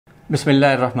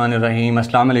बिस्मिल्लाहिर्रहमानिर्रहीम।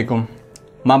 अस्सलाम वालेकुम।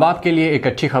 माँ बाप के लिए एक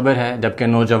अच्छी ख़बर है, जबकि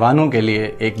नौजवानों के लिए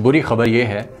एक बुरी ख़बर ये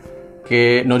है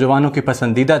कि नौजवानों की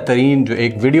पसंदीदा तरीन जो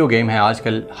एक वीडियो गेम है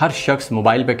आजकल हर शख्स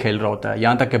मोबाइल पे खेल रहा होता है,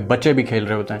 यहाँ तक कि बच्चे भी खेल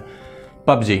रहे होते हैं,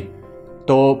 पबजी।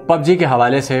 तो पबजी के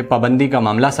हवाले से पाबंदी का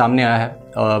मामला सामने आया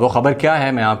है। वो ख़बर क्या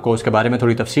है मैं आपको उसके बारे में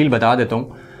थोड़ी तफसील बता देता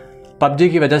हूँ। पबजी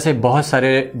की वजह से बहुत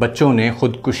सारे बच्चों ने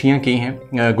ख़ुदकुशियाँ की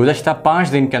हैं। गुज़श्ता 5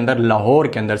 दिन के अंदर लाहौर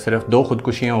के अंदर सिर्फ 2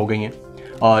 ख़ुदकुशियाँ हो गई हैं,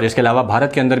 और इसके अलावा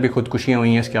भारत के अंदर भी ख़ुदकुशियाँ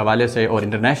हुई हैं इसके हवाले से, और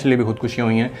इंटरनेशनली भी ख़ुदकुशियाँ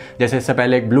हुई हैं। जैसे इससे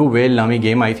पहले एक ब्लू व्हेल नामी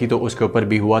गेम आई थी, तो उसके ऊपर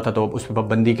भी हुआ था, तो उस पर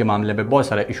पाबंदी के मामले में बहुत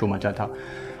सारा इशू मचा था।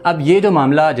 अब ये जो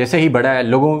मामला जैसे ही बढ़ा है,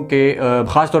 लोगों के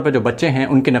ख़ास तौर पे जो बच्चे हैं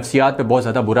उनके नफ्सियात पे बहुत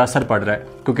ज़्यादा बुरा असर पड़ रहा है,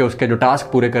 क्योंकि उसके जो टास्क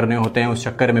पूरे करने होते हैं उस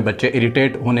चक्कर में बच्चे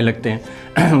इरिटेट होने लगते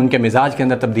हैं उनके मिजाज के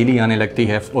अंदर तब्दीली आने लगती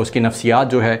है, उसकी नफ्सियात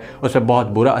जो है उस पर बहुत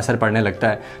बुरा असर पड़ने लगता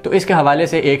है। तो इसके हवाले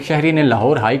से एक शहरी ने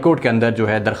लाहौर हाई कोर्ट के अंदर जो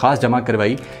है दरख्वास्त जमा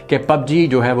करवाई कि पबजी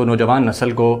जो है वो नौजवान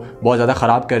नस्ल को बहुत ज़्यादा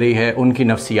ख़राब कर रही है, उनकी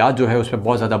नफ्सियात जो है उस पर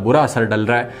बहुत ज़्यादा बुरा असर डल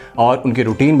रहा है, और उनकी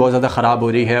रूटीन बहुत ज़्यादा ख़राब हो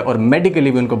रही है, और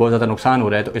मेडिकली भी उनको बहुत ज़्यादा नुकसान हो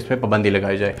रहा है, तो इस पर पाबंदी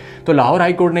लगाई जाए। तो लाहौर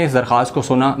हाई कोर्ट ने इस दरख्वास्त को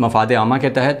सुना मफाद आमा के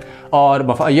तहत,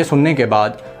 और ये सुनने के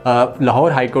बाद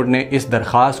लाहौर हाई कोर्ट ने इस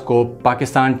दरख्वास्त को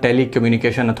पाकिस्तान टेली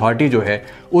कम्युनिकेशन अथॉरिटी जो है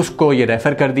उसको ये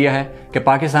रेफ़र कर दिया है कि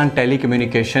पाकिस्तान टेली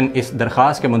कम्युनिकेशन इस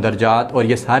दरख्वास्त के मुंदरजात और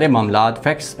ये सारे मामलात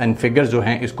फैक्ट्स एंड फिगर्स जो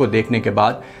हैं इसको देखने के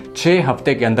बाद 6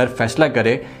 हफ्ते के अंदर फैसला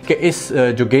करे कि इस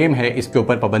जो गेम है इसके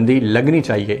ऊपर पाबंदी लगनी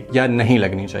चाहिए या नहीं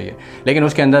लगनी चाहिए। लेकिन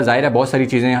उसके अंदर ज़ाहिर है बहुत सारी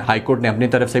चीज़ें हाई कोर्ट ने अपनी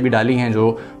तरफ से भी डाली हैं,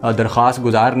 जो दरख्वास्त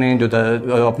गुजार ने जो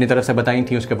अपनी तरफ से बताई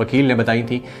थी, उसके वकील ने बताई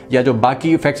थी, या जो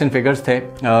बाकी फैक्ट्स एंड फिगर्स थे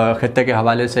खित्ते के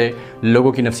हवाले से,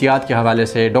 लोगों की नफ्सियात के हवाले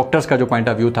से, डॉक्टर्स का जो पॉइंट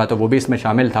ऑफ व्यू था तो वो भी इसमें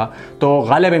शामिल था। तो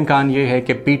गालिब इम्कान ये है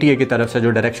कि पीटीए की तरफ से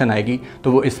जो डायरेक्शन आएगी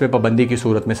तो वो इस पर पाबंदी की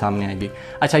सूरत में सामने आएगी।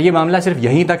 अच्छा, ये मामला सिर्फ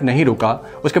यहीं तक नहीं रुका।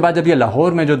 उसके बाद जब ये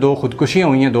लाहौर में जो 2 ख़ुदकुशियाँ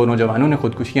हुई हैं, 2 नौजवानों ने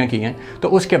ख़ुदकुशियाँ की हैं, तो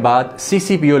उसके बाद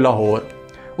CCPO लाहौर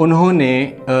उन्होंने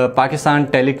पाकिस्तान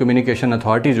टेली कम्युनिकेशन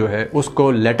अथॉरिटी जो है उसको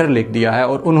लेटर लिख दिया है,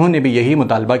 और उन्होंने भी यही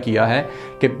मुतालबा किया है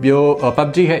कि जो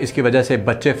पबजी है इसकी वजह से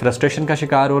बच्चे फ्रस्ट्रेशन का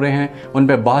शिकार हो रहे हैं, उन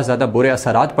पर बहुत ज़्यादा बुरे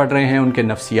असरात पड़ रहे हैं, उनके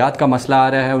नफ्सियात का मसला आ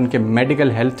रहा है, उनके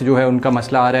मेडिकल हेल्थ जो है उनका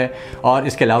मसला आ रहा है, और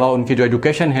इसके अलावा उनकी जो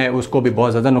एजुकेशन है उसको भी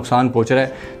बहुत ज़्यादा नुकसान पहुँच रहा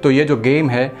है। तो ये जो गेम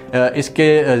है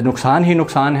इसके नुकसान ही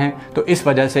नुकसान हैं, तो इस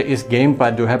वजह से इस गेम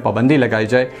पर जो है पाबंदी लगाई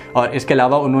जाए। और इसके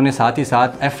अलावा उन्होंने साथ ही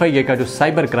साथ FIA का जो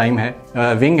साइबर क्राइम है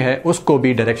विंग है उसको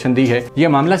भी डायरेक्शन दी है। ये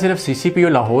मामला सिर्फ CCPO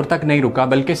लाहौर तक नहीं रुका,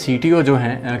 बल्कि CTO जो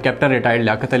हैं कैप्टन रिटायर्ड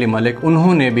लाकत अली मलिक,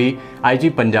 उन्होंने भी IG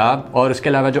पंजाब और इसके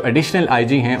अलावा जो एडिशनल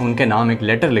IG हैं उनके नाम एक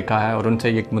लेटर लिखा है, और उनसे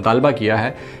ये मुतालबा किया है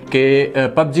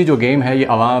कि पबजी जो गेम है ये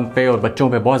आवाम पे और बच्चों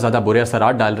पे बहुत ज़्यादा बुरे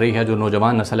असरात डाल रही है। जो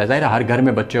नौजवान नस्ल है, ज़ाहिर हर घर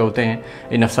में बच्चे होते हैं,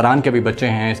 इन अफसरान के भी बच्चे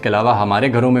हैं, इसके अलावा हमारे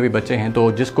घरों में भी बच्चे हैं,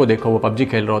 तो जिसको देखो वो पबजी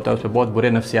खेल रहा होता है, उस पर बहुत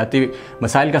बुरे नफ्सियाती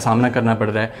मसाइल का सामना करना पड़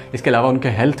रहा है। इसके अलावा उनके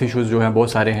हेल्थ इशूज़ जो हैं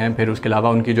बहुत सारे हैं, फिर उसके अलावा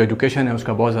उनकी जो एजुकेशन है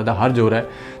उसका बहुत ज़्यादा हर्ज हो रहा है।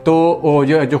 तो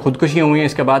जो ख़ुदकुशियाँ हुई हैं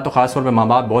इसके बाद तो ख़ास तौर पर माँ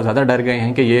बाप बहुत ज़्यादा डर गए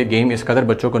हैं कि ये गेम इस कदर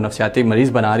बच्चों को नफ्सियाती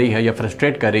मरीज़ बना रही है या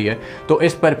फ्रस्ट्रेट कर रही है। तो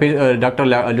इस पर फिर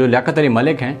डॉक्टर जो लाकत अली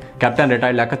मलिक हैं, कैप्टन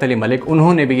रिटायर्ड लाकत अली मलिक,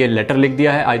 उन्होंने भी ये लेटर लिख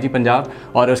दिया है IG पंजाब,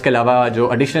 और उसके अलावा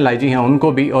जो एडिशनल IG हैं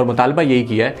उनको भी, और मुतालबा यही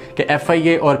किया है कि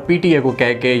FIA और PTA को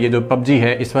कह के ये जो पबजी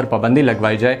है इस पर पाबंदी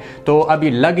लगवाई जाए। तो अब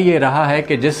ये लग ये रहा है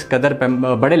कि जिस कदर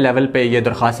बड़े लेवल पे ये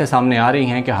दरख्वास्तें सामने आ रही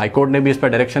हैं कि हाई कोर्ट ने भी इस पर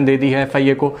डायरेक्शन दे दी है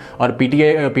FIA को और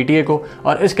PTA को,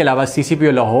 और इसके अलावा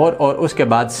CCPO लाहौर और उसके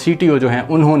बाद CTO जो हैं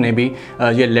उन्होंने भी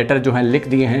ये लेटर जो हैं लिख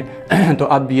दिए हैं। तो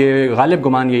अब ये गालिब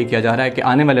गुमान यही किया जा रहा है कि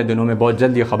आने वाले दिनों में बहुत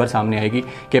जल्द ये खबर सामने आएगी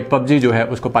कि पबजी जो है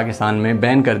उसको पाकिस्तान में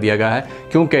बैन कर दिया गया है,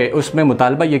 क्योंकि उसमें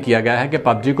मुतालबा ये किया गया है कि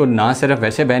पबजी को ना सिर्फ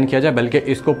वैसे बैन किया जाए बल्कि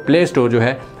इसको प्ले स्टोर जो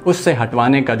है उससे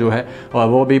हटवाने का जो है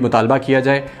वो भी मुतालबा किया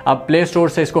जाए। अब प्ले स्टोर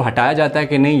से इसको हटाया जाता है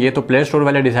कि नहीं, ये तो प्ले स्टोर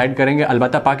वाले डिसाइड करेंगे।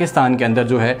 अलबत्ता पाकिस्तान के अंदर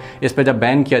जो है इस पर जब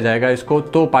बैन किया जाएगा इसको,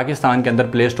 तो पाकिस्तान के अंदर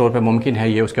प्ले स्टोर पर मुमकिन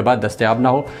है ये उसके बाद दस्तयाब ना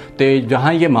हो। तो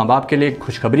जहाँ ये माँ बाप के लिए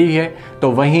खुशखबरी है,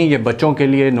 तो वहीं ये बच्चों के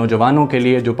लिए, नौजवानों के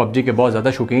लिए जो पबजी के बहुत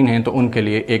ज़्यादा शौकीन हैं, तो उनके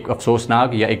लिए एक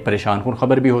अफसोसनाक या एक परेशान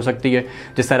खबर भी हो सकती है।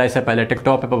 जिस तरह इससे पहले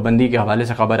टिकटॉक पर पाबंदी के हवाले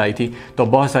से खबर आई थी, तो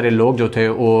बहुत सारे लोग जो थे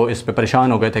वो इस पर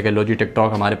परेशान हो गए थे कि लो जी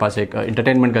टिकटॉक हमारे पास एक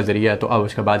इंटरटेनमेंट का ज़रिया है, तो अब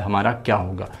उसके बाद हमारा क्या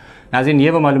होगा। नाज़रीन, ये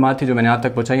वो मालूमात थी जो मैंने आप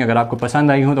तक पहुँचाई। अगर आपको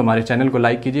पसंद आई हो तो हमारे चैनल को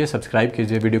लाइक कीजिए, सब्सक्राइब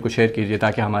कीजिए, वीडियो को शेयर कीजिए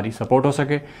ताकि हमारी सपोर्ट हो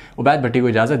सके। उबैद भट्टी को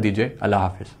इजाज़त दीजिए। अल्लाह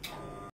हाफ़िज़।